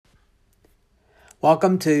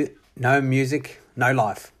Welcome to No Music, No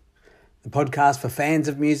Life, the podcast for fans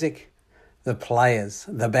of music, the players,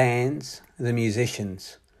 the bands, the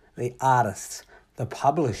musicians, the artists, the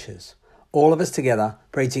publishers, all of us together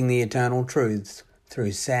preaching the eternal truths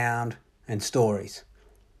through sound and stories.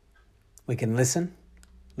 We can listen,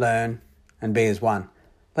 learn, and be as one.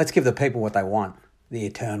 Let's give the people what they want, the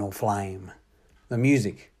eternal flame, the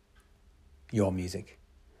music, your music.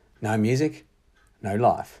 No music, no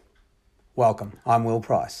life. Welcome, I'm Will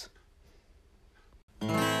Price.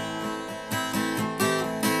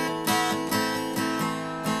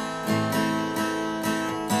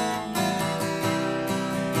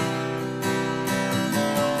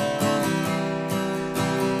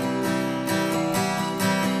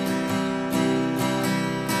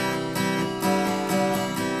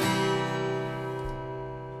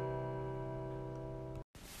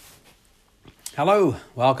 Hello,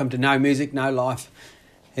 welcome to No Music, No Life.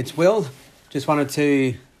 It's Will. Just wanted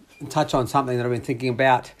to touch on something that I've been thinking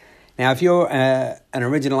about. Now, if you're an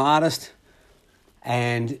original artist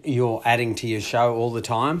and you're adding to your show all the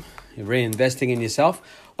time, you're reinvesting in yourself,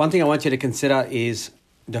 one thing I want you to consider is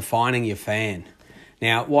defining your fan.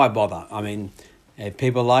 Now, why bother? I mean, if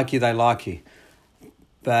people like you, they like you.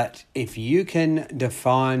 But if you can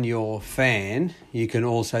define your fan, you can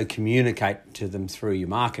also communicate to them through your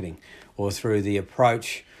marketing or through the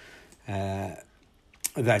approach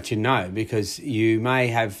that you know, because we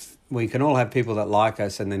can all have people that like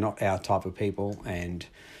us and they're not our type of people, and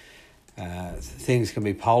things can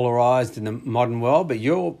be polarized in the modern world, but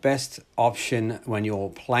your best option when you're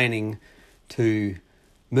planning to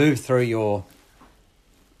move through your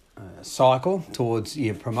cycle towards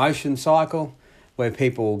your promotion cycle, where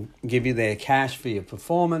people give you their cash for your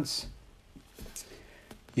performance,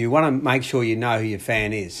 you want to make sure you know who your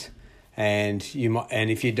fan is. And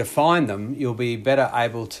if you define them, you'll be better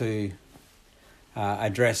able to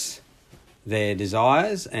address their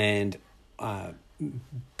desires and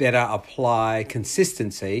better apply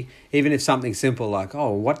consistency, even if something simple like,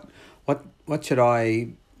 what should I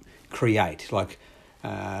create? Like,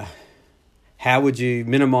 how would you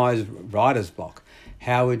minimize writer's block?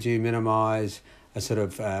 How would you minimize a sort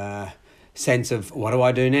of sense of what do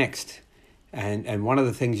I do next? And one of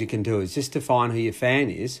the things you can do is just define who your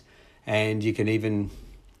fan is. And you can even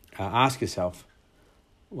ask yourself,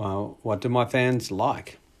 well, what do my fans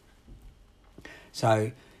like?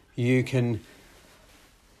 So you can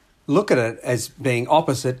look at it as being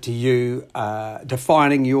opposite to you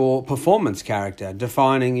defining your performance character,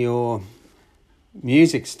 defining your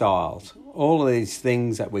music styles, all of these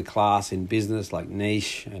things that we class in business like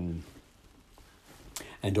niche and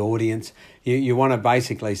audience. You want to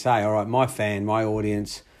basically say, all right, my fan, my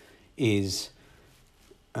audience is...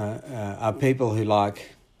 are people who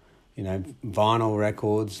like, vinyl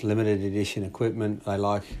records, limited edition equipment. They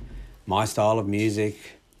like my style of music.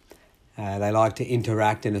 They like to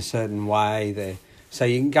interact in a certain way. So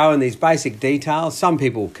you can go in these basic details. Some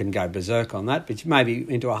people can go berserk on that, but maybe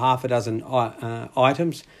into a half a dozen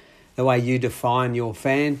items. The way you define your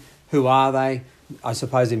fan, who are they? I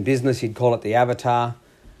suppose in business you'd call it the avatar,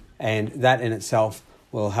 and that in itself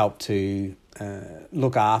will help to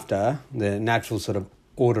look after the natural sort of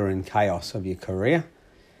order and chaos of your career.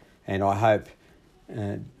 And I hope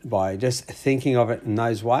by just thinking of it in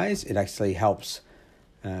those ways, it actually helps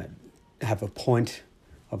have a point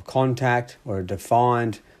of contact or a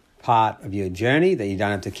defined part of your journey that you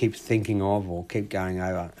don't have to keep thinking of or keep going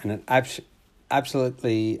over. And it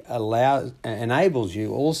absolutely enables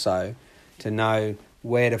you also to know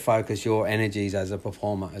where to focus your energies as a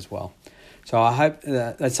performer as well. So I hope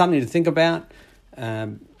that's something to think about.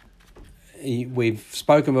 We've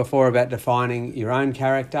spoken before about defining your own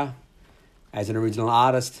character as an original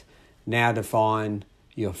artist. Now define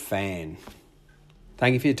your fan.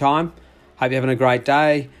 Thank you for your time. Hope you're having a great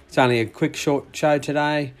day. It's only a quick, short show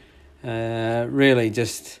today. Really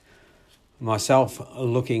just myself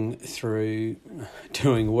looking through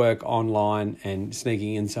doing work online and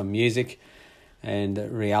sneaking in some music. And the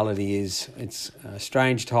reality is it's a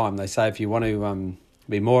strange time. They say if you want to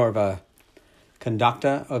be more of a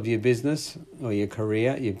conductor of your business or your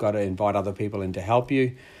career, you've got to invite other people in to help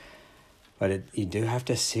you. But you do have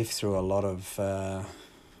to sift through a lot of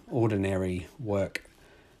ordinary work.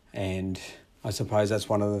 And I suppose that's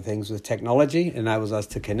one of the things with technology. It enables us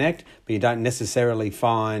to connect, but you don't necessarily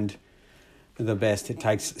find the best.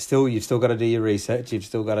 You've still got to do your research. You've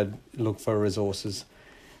still got to look for resources.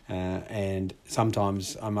 And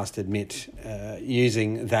sometimes I must admit,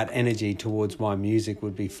 using that energy towards my music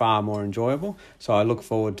would be far more enjoyable. So I look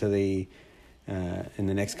forward to in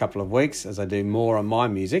the next couple of weeks as I do more on my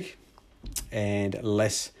music and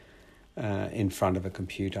less in front of a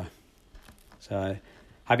computer. So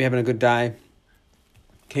hope you're having a good day.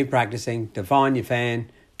 Keep practicing, define your fan,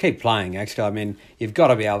 keep playing. Actually, I mean, you've got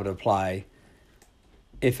to be able to play,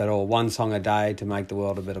 if at all, one song a day to make the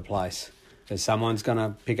world a better place. Because someone's going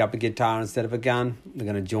to pick up a guitar instead of a gun. They're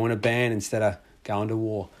going to join a band instead of going to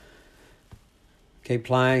war. Keep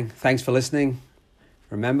playing. Thanks for listening.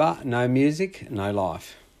 Remember, no music, no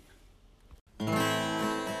life.